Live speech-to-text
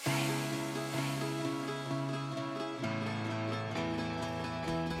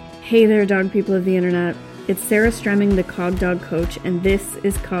Hey there, dog people of the internet. It's Sarah Stremming, the Cog Dog Coach, and this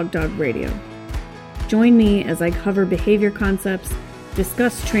is Cog Dog Radio. Join me as I cover behavior concepts,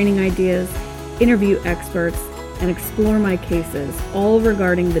 discuss training ideas, interview experts, and explore my cases, all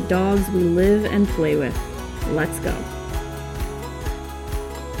regarding the dogs we live and play with. Let's go.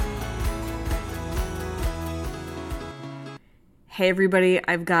 Hey everybody,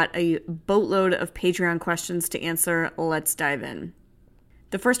 I've got a boatload of Patreon questions to answer. Let's dive in.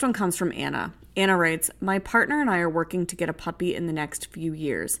 The first one comes from Anna. Anna writes, my partner and I are working to get a puppy in the next few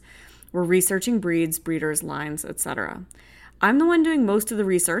years. We're researching breeds, breeders, lines, etc. I'm the one doing most of the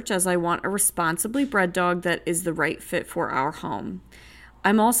research as I want a responsibly bred dog that is the right fit for our home.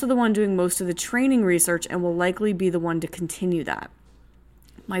 I'm also the one doing most of the training research and will likely be the one to continue that.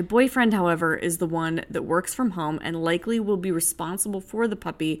 My boyfriend, however, is the one that works from home and likely will be responsible for the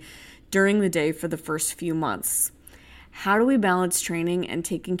puppy during the day for the first few months. How do we balance training and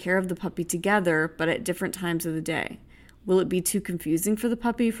taking care of the puppy together, but at different times of the day? Will it be too confusing for the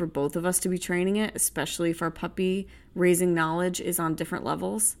puppy for both of us to be training it, especially if our puppy raising knowledge is on different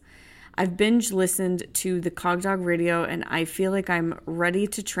levels? I've binge listened to the Cog Dog Radio and I feel like I'm ready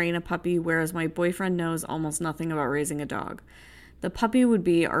to train a puppy, whereas my boyfriend knows almost nothing about raising a dog. The puppy would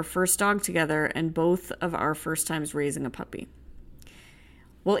be our first dog together and both of our first times raising a puppy.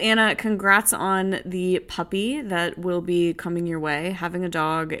 Well, Anna, congrats on the puppy that will be coming your way. Having a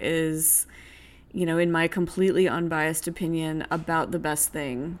dog is, in my completely unbiased opinion, about the best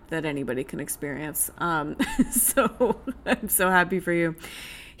thing that anybody can experience. So I'm so happy for you.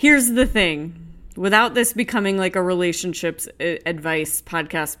 Here's the thing. Without this becoming like a relationships advice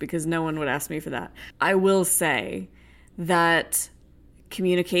podcast, because no one would ask me for that, I will say that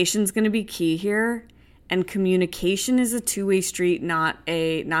communication is going to be key here. And communication is a two-way street, not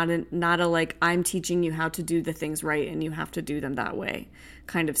a like I'm teaching you how to do the things right and you have to do them that way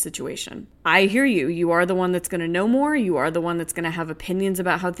kind of situation. I hear you. You are the one that's going to know more. You are the one that's going to have opinions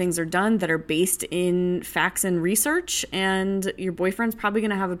about how things are done that are based in facts and research. And your boyfriend's probably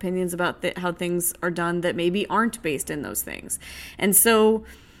going to have opinions about how things are done that maybe aren't based in those things. And so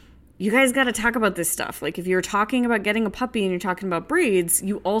you guys got to talk about this stuff. Like if you're talking about getting a puppy and you're talking about breeds,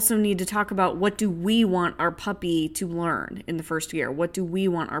 you also need to talk about what do we want our puppy to learn in the first year? What do we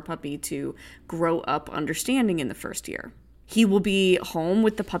want our puppy to grow up understanding in the first year? He will be home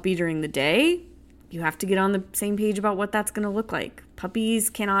with the puppy during the day. You have to get on the same page about what that's going to look like. Puppies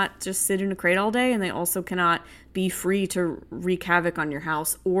cannot just sit in a crate all day, and they also cannot be free to wreak havoc on your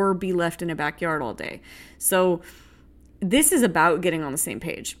house or be left in a backyard all day. So this is about getting on the same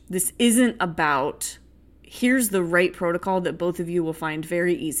page. This isn't about, here's the right protocol that both of you will find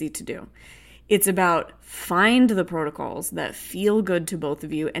very easy to do. It's about find the protocols that feel good to both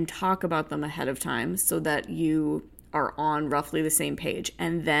of you and talk about them ahead of time so that you are on roughly the same page,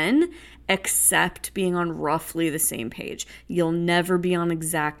 and then accept being on roughly the same page. You'll never be on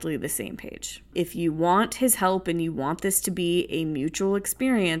exactly the same page. If you want his help and you want this to be a mutual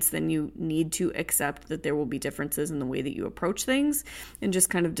experience, then you need to accept that there will be differences in the way that you approach things and just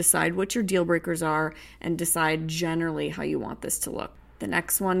kind of decide what your deal breakers are and decide generally how you want this to look. The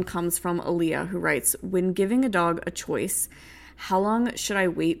next one comes from Aaliyah, who writes, when giving a dog a choice, how long should I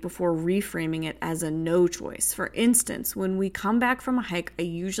wait before reframing it as a no choice? For instance, when we come back from a hike, I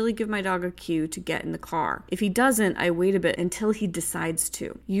usually give my dog a cue to get in the car. If he doesn't, I wait a bit until he decides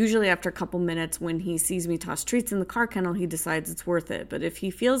to. Usually after a couple minutes, when he sees me toss treats in the car kennel, he decides it's worth it. But if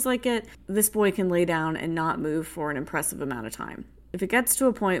he feels like it, this boy can lay down and not move for an impressive amount of time. If it gets to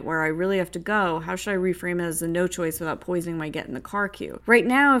a point where I really have to go, how should I reframe it as a no choice without poisoning my get in the car cue? Right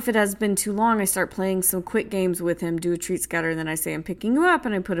now, if it has been too long, I start playing some quick games with him, do a treat scatter, then I say I'm picking you up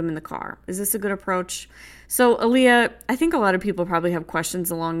and I put him in the car. Is this a good approach? So Aaliyah, I think a lot of people probably have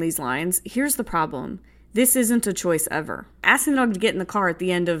questions along these lines. Here's the problem. This isn't a choice ever. Asking the dog to get in the car at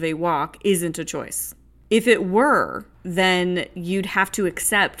the end of a walk isn't a choice. If it were, then you'd have to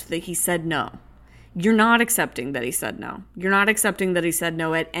accept that he said no. You're not accepting that he said no. You're not accepting that he said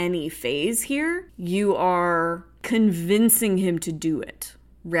no at any phase here. You are convincing him to do it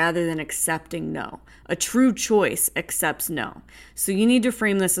rather than accepting no. A true choice accepts no. So you need to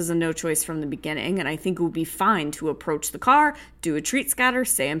frame this as a no choice from the beginning, and I think it would be fine to approach the car, do a treat scatter,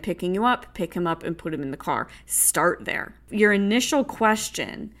 say I'm picking you up, pick him up and put him in the car. Start there. Your initial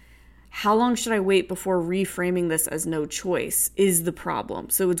question, how long should I wait before reframing this as no choice, is the problem.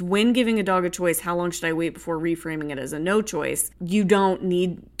 So it's when giving a dog a choice, how long should I wait before reframing it as a no choice? You don't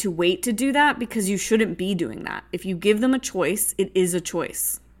need to wait to do that because you shouldn't be doing that. If you give them a choice, it is a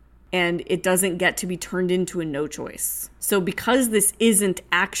choice. And it doesn't get to be turned into a no choice. So because this isn't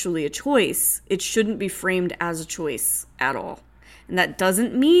actually a choice, it shouldn't be framed as a choice at all. And that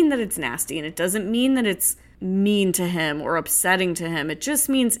doesn't mean that it's nasty, and it doesn't mean that it's mean to him or upsetting to him. It just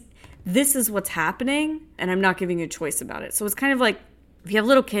means this is what's happening, and I'm not giving you a choice about it. So it's kind of like if you have a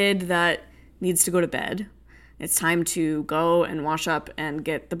little kid that needs to go to bed, it's time to go and wash up and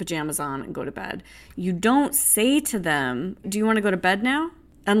get the pajamas on and go to bed. You don't say to them, do you want to go to bed now?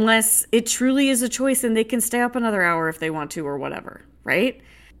 Unless it truly is a choice and they can stay up another hour if they want to or whatever, right?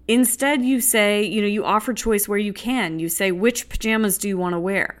 Instead, you say, you offer choice where you can. You say, which pajamas do you want to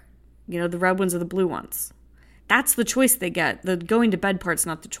wear? The red ones or the blue ones. That's the choice they get. The going to bed part's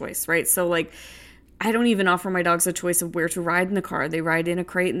not the choice, right? So like, I don't even offer my dogs a choice of where to ride in the car. They ride in a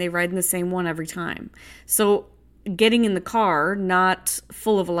crate and they ride in the same one every time. So getting in the car, not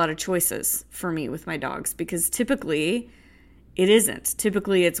full of a lot of choices for me with my dogs, because typically it isn't.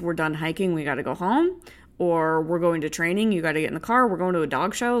 Typically it's we're done hiking, we got to go home, or we're going to training, you got to get in the car. We're going to a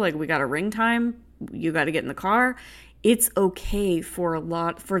dog show, like we got a ring time, you got to get in the car. It's okay for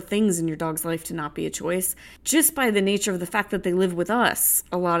things in your dog's life to not be a choice. Just by the nature of the fact that they live with us,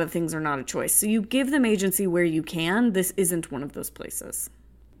 a lot of things are not a choice. So you give them agency where you can. This isn't one of those places.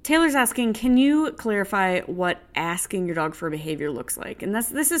 Taylor's asking, can you clarify what asking your dog for behavior looks like? And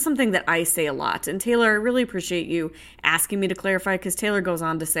this is something that I say a lot. And Taylor, I really appreciate you asking me to clarify, because Taylor goes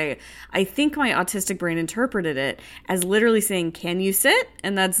on to say, I think my autistic brain interpreted it as literally saying, can you sit?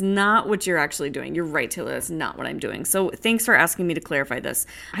 And that's not what you're actually doing. You're right, Taylor. That's not what I'm doing. So thanks for asking me to clarify this.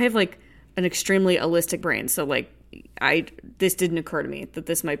 I have like an extremely holistic brain. So like, this didn't occur to me that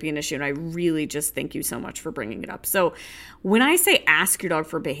this might be an issue, and I really just thank you so much for bringing it up. So when I say ask your dog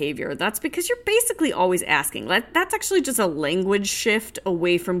for behavior, that's because you're basically always asking. That's actually just a language shift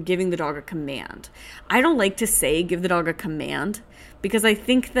away from giving the dog a command. I don't like to say give the dog a command, because I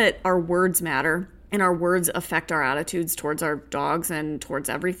think that our words matter. And our words affect our attitudes towards our dogs and towards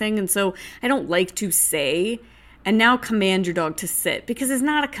everything. And so I don't like to say, and now command your dog to sit, because it's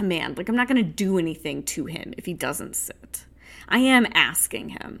not a command. Like, I'm not going to do anything to him if he doesn't sit. I am asking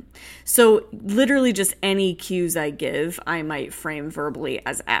him. So literally just any cues I give, I might frame verbally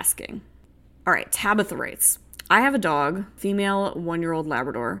as asking. All right, Tabitha writes, I have a dog, female 1-year-old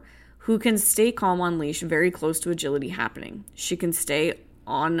Labrador, who can stay calm on leash very close to agility happening. She can stay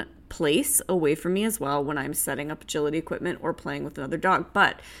on place away from me as well when I'm setting up agility equipment or playing with another dog,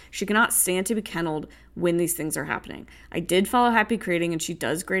 but she cannot stand to be kenneled when these things are happening. I did follow happy crating, and she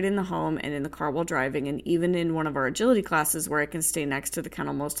does great in the home and in the car while driving, and even in one of our agility classes where I can stay next to the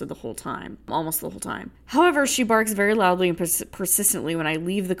kennel almost the whole time. However, she barks very loudly and persistently when I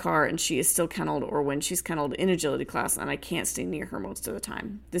leave the car and she is still kenneled, or when she's kenneled in agility class and I can't stay near her most of the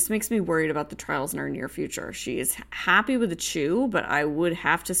time. This makes me worried about the trials in our near future. She is happy with the chew, but I would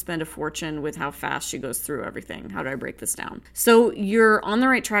have to spend a fortune with how fast she goes through everything. How do I break this down? So you're on the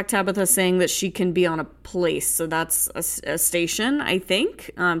right track, Tabitha, saying that she can be on a place. So that's a station, I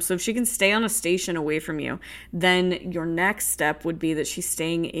think. So if she can stay on a station away from you, then your next step would be that she's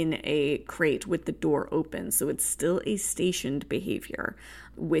staying in a crate with the door open. So it's still a stationed behavior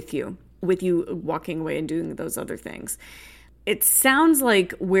with you walking away and doing those other things. It sounds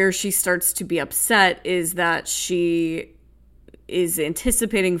like where she starts to be upset is that she is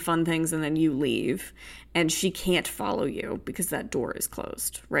anticipating fun things and then you leave and she can't follow you because that door is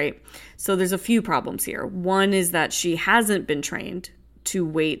closed, right? So there's a few problems here. One is that she hasn't been trained to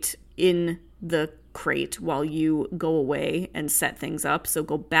wait in the crate while you go away and set things up. So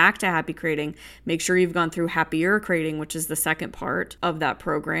go back to happy crating, make sure you've gone through happier crating, which is the second part of that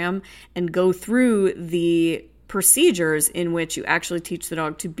program, and go through the procedures in which you actually teach the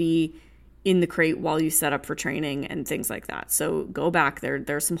dog to be in the crate while you set up for training and things like that. So go back there.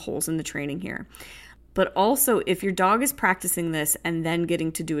 There's some holes in the training here. But also, if your dog is practicing this and then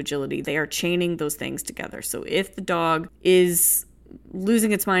getting to do agility, they are chaining those things together. So if the dog is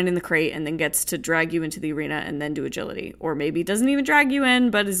losing its mind in the crate and then gets to drag you into the arena and then do agility, or maybe doesn't even drag you in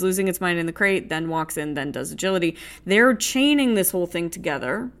but is losing its mind in the crate, then walks in, then does agility, they're chaining this whole thing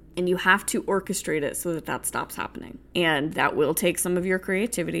together. And you have to orchestrate it so that that stops happening. And that will take some of your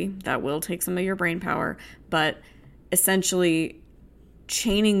creativity. That will take some of your brain power. But essentially,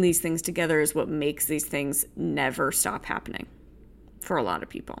 chaining these things together is what makes these things never stop happening for a lot of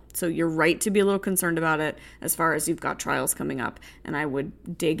people. So you're right to be a little concerned about it as far as you've got trials coming up. And I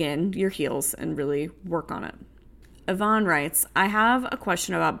would dig in your heels and really work on it. Yvonne writes, I have a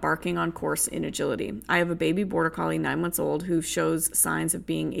question about barking on course in agility. I have a baby border collie 9 months old who shows signs of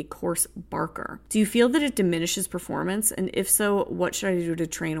being a course barker. Do you feel that it diminishes performance? And if so, what should I do to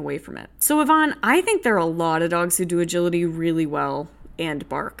train away from it? So Yvonne, I think there are a lot of dogs who do agility really well and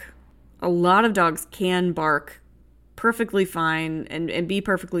bark. A lot of dogs can bark perfectly fine and be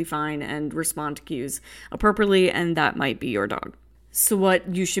perfectly fine and respond to cues appropriately, and that might be your dog. So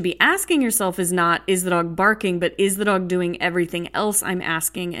what you should be asking yourself is not, is the dog barking, but is the dog doing everything else I'm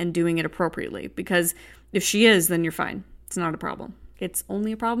asking and doing it appropriately? Because if she is, then you're fine. It's not a problem. It's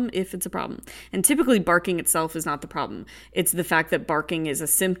only a problem if it's a problem. And typically barking itself is not the problem. It's the fact that barking is a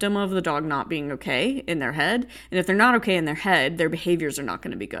symptom of the dog not being okay in their head. And if they're not okay in their head, their behaviors are not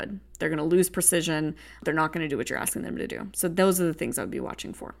going to be good. They're going to lose precision. They're not going to do what you're asking them to do. So those are the things I would be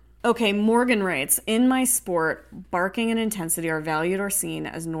watching for. Okay, Morgan writes, in my sport, barking and intensity are valued or seen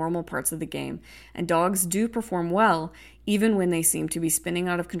as normal parts of the game, and dogs do perform well even when they seem to be spinning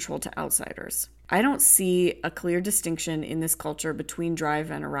out of control to outsiders. I don't see a clear distinction in this culture between drive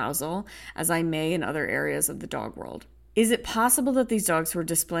and arousal, as I may in other areas of the dog world. Is it possible that these dogs who are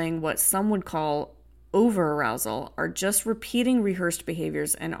displaying what some would call over-arousal are just repeating rehearsed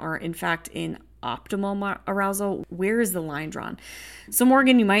behaviors and are in fact in optimal arousal? Where is the line drawn? So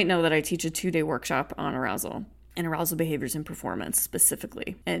Morgan, you might know that I teach a 2-day workshop on arousal and arousal behaviors and performance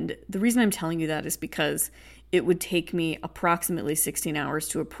specifically. And the reason I'm telling you that is because it would take me approximately 16 hours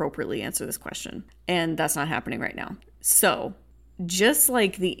to appropriately answer this question. And that's not happening right now. So just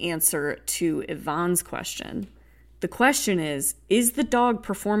like the answer to Yvonne's question, the question is the dog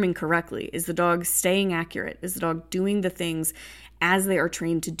performing correctly? Is the dog staying accurate? Is the dog doing the things as they are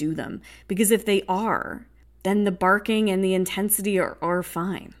trained to do them? Because if they are, then the barking and the intensity are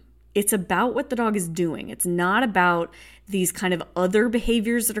fine. It's about what the dog is doing. It's not about these kind of other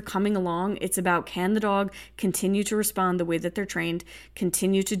behaviors that are coming along. It's about, can the dog continue to respond the way that they're trained,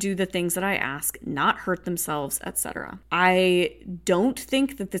 continue to do the things that I ask, not hurt themselves, etc. I don't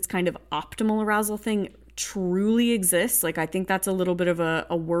think that this kind of optimal arousal thing truly exists. Like, I think that's a little bit of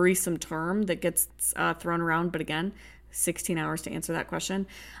a worrisome term that gets thrown around. But again, 16 hours to answer that question.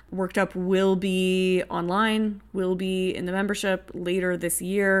 Worked Up will be online, will be in the membership later this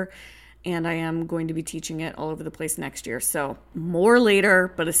year, and I am going to be teaching it all over the place next year. So more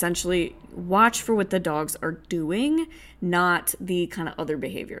later, but essentially watch for what the dogs are doing, not the kind of other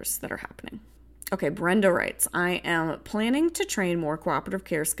behaviors that are happening. Okay, Brenda writes, I am planning to train more cooperative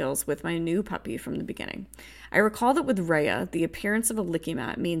care skills with my new puppy from the beginning. I recall that with Rhea, the appearance of a licky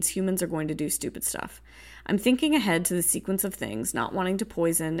mat means humans are going to do stupid stuff. I'm thinking ahead to the sequence of things, not wanting to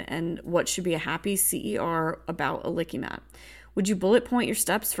poison, and what should be a happy CER about a licky mat. Would you bullet point your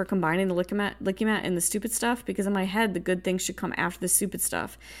steps for combining the licky mat and the stupid stuff? Because in my head, the good things should come after the stupid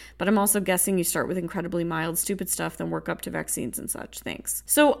stuff. But I'm also guessing you start with incredibly mild stupid stuff, then work up to vaccines and such. Thanks.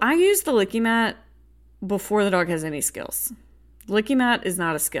 So I use the licky mat before the dog has any skills. Licky mat is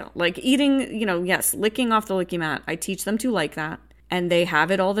not a skill. Like eating, yes, licking off the licky mat. I teach them to like that. And they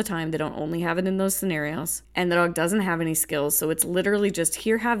have it all the time. They don't only have it in those scenarios. And the dog doesn't have any skills. So it's literally just,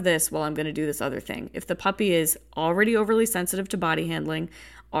 here, have this while I'm going to do this other thing. If the puppy is already overly sensitive to body handling,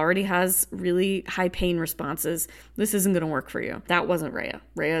 already has really high pain responses, this isn't going to work for you. That wasn't Rhea.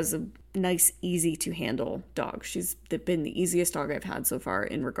 Rhea is a nice, easy to handle dog. She's been the easiest dog I've had so far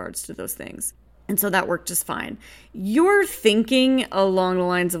in regards to those things. And so that worked just fine. You're thinking along the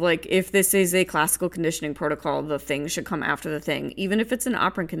lines of like, if this is a classical conditioning protocol, the thing should come after the thing. Even if it's an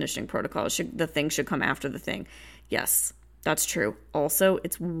operant conditioning protocol, the thing should come after the thing. Yes, that's true. Also,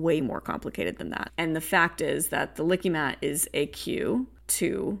 it's way more complicated than that. And the fact is that the licky mat is a cue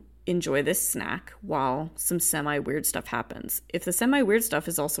to enjoy this snack while some semi-weird stuff happens. If the semi-weird stuff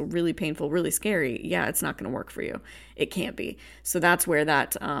is also really painful, really scary, yeah, it's not going to work for you. It can't be. So that's where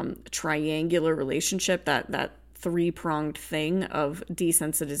that triangular relationship, that three-pronged thing of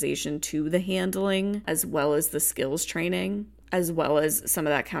desensitization to the handling, as well as the skills training, as well as some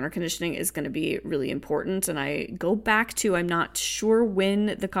of that counter conditioning, is going to be really important. And I go back to, I'm not sure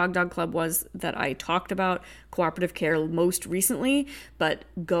when the Cog Dog Club was that I talked about cooperative care most recently, but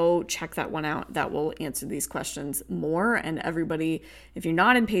go check that one out. That will answer these questions more. And everybody, if you're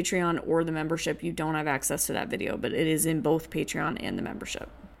not in Patreon or the membership, you don't have access to that video, but it is in both Patreon and the membership.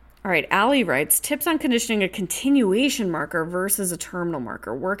 All right, Allie writes, tips on conditioning a continuation marker versus a terminal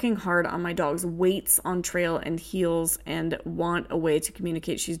marker. Working hard on my dog's weights on trail and heels and want a way to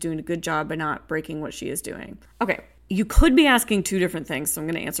communicate she's doing a good job by not breaking what she is doing. Okay, you could be asking two different things, so I'm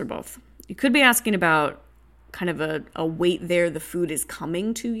going to answer both. You could be asking about kind of a weight there, the food is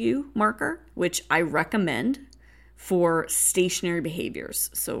coming to you marker, which I recommend for stationary behaviors.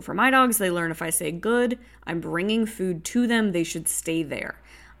 So for my dogs, they learn if I say good, I'm bringing food to them, they should stay there.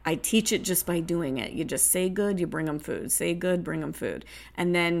 I teach it just by doing it. You just say good, you bring them food. Say good, bring them food.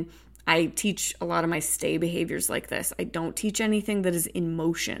 And then I teach a lot of my stay behaviors like this. I don't teach anything that is in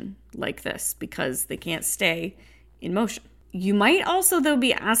motion like this because they can't stay in motion. You might also, though,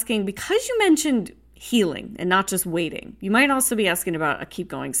 be asking, because you mentioned healing and not just waiting. You might also be asking about a keep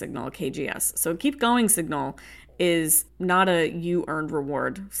going signal, a KGS. So a keep going signal is not a you earned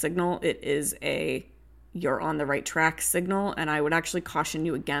reward signal. It is a you're on the right track signal, and I would actually caution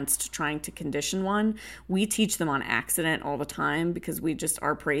you against trying to condition one. We teach them on accident all the time because we just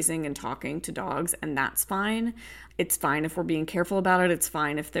are praising and talking to dogs, and that's fine. It's fine if we're being careful about it. It's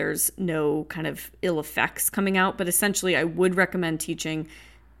fine if there's no kind of ill effects coming out, but essentially I would recommend teaching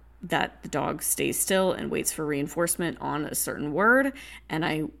that the dog stays still and waits for reinforcement on a certain word. And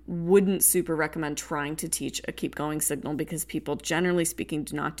I wouldn't super recommend trying to teach a keep going signal because people, generally speaking,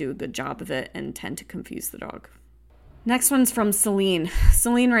 do not do a good job of it and tend to confuse the dog. Next one's from Celine.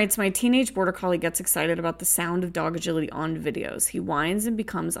 Celine writes, my teenage border collie gets excited about the sound of dog agility on videos. He whines and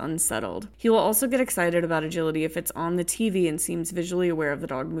becomes unsettled. He will also get excited about agility if it's on the TV and seems visually aware of the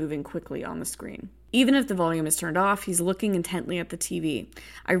dog moving quickly on the screen. Even if the volume is turned off, he's looking intently at the TV.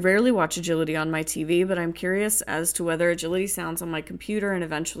 I rarely watch agility on my TV, but I'm curious as to whether agility sounds on my computer and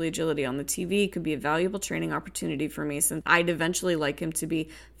eventually agility on the TV could be a valuable training opportunity for me, since I'd eventually like him to be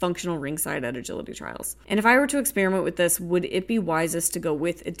functional ringside at agility trials. And if I were to experiment with this, would it be wisest to go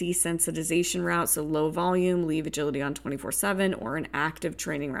with a desensitization route, so low volume, leave agility on 24/7, or an active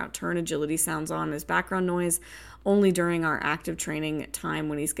training route, turn agility sounds on as background noise only during our active training time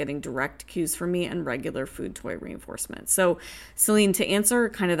when he's getting direct cues from me and regular food toy reinforcement? So Celine, to answer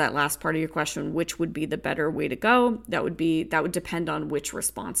kind of that last part of your question, which would be the better way to go, that would depend on which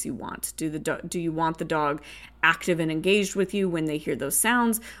response you want. Do you want the dog active and engaged with you when they hear those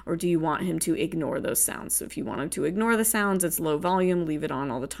sounds, or do you want him to ignore those sounds? So if you want him to ignore the sounds, it's low volume, leave it on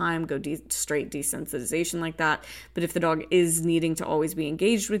all the time, go straight desensitization like that. But if the dog is needing to always be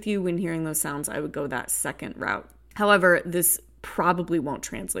engaged with you when hearing those sounds, I would go that second route. However, this probably won't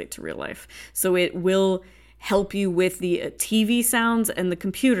translate to real life. So it will help you with the TV sounds and the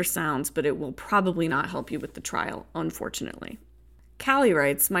computer sounds, but it will probably not help you with the trial, unfortunately. Callie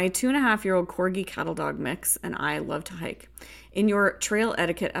writes, my 2.5-year-old Corgi cattle dog mix and I love to hike. In your trail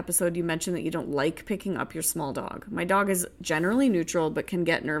etiquette episode, you mentioned that you don't like picking up your small dog. My dog is generally neutral, but can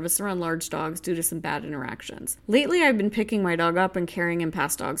get nervous around large dogs due to some bad interactions. Lately, I've been picking my dog up and carrying him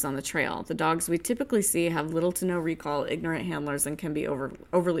past dogs on the trail. The dogs we typically see have little to no recall, ignorant handlers, and can be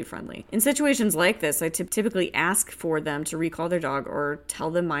overly friendly. In situations like this, I typically ask for them to recall their dog or tell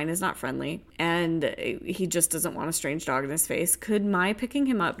them mine is not friendly, and he just doesn't want a strange dog in his face. Could my picking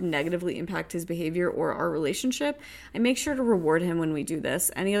him up negatively impact his behavior or our relationship? I make sure to reward him when we do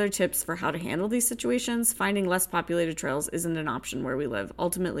this. Any other tips for how to handle these situations? Finding less populated trails isn't an option where we live.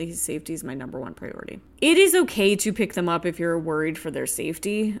 Ultimately, his safety is my number one priority. It is okay to pick them up if you're worried for their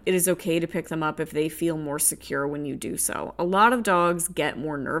safety. It is okay to pick them up if they feel more secure when you do so. A lot of dogs get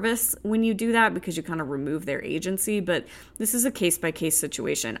more nervous when you do that because you kind of remove their agency, but this is a case-by-case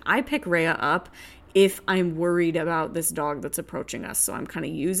situation. I pick Rhea up if I'm worried about this dog that's approaching us. So I'm kind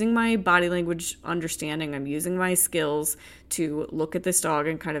of using my body language understanding. I'm using my skills to look at this dog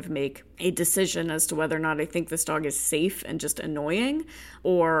and kind of make a decision as to whether or not I think this dog is safe and just annoying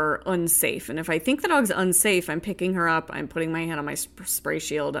or unsafe. And if I think the dog's unsafe, I'm picking her up, I'm putting my hand on my spray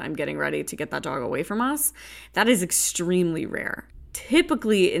shield, I'm getting ready to get that dog away from us. That is extremely rare.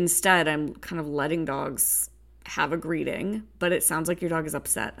 Typically, instead, I'm kind of letting dogs have a greeting, but it sounds like your dog is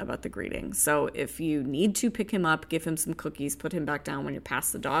upset about the greeting. So if you need to pick him up, give him some cookies, put him back down when you're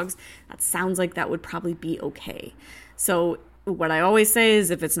past the dogs, that sounds like that would probably be okay. So what I always say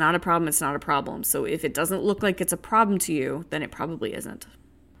is if it's not a problem, it's not a problem. So if it doesn't look like it's a problem to you, then it probably isn't.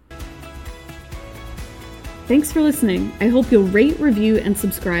 Thanks for listening. I hope you'll rate, review, and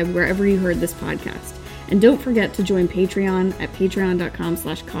subscribe wherever you heard this podcast. And don't forget to join Patreon at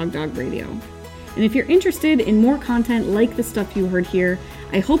patreon.com/cogdogradio. And if you're interested in more content like the stuff you heard here,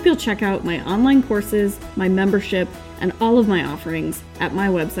 I hope you'll check out my online courses, my membership, and all of my offerings at my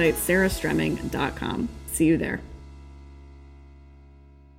website, sarahstremming.com. See you there.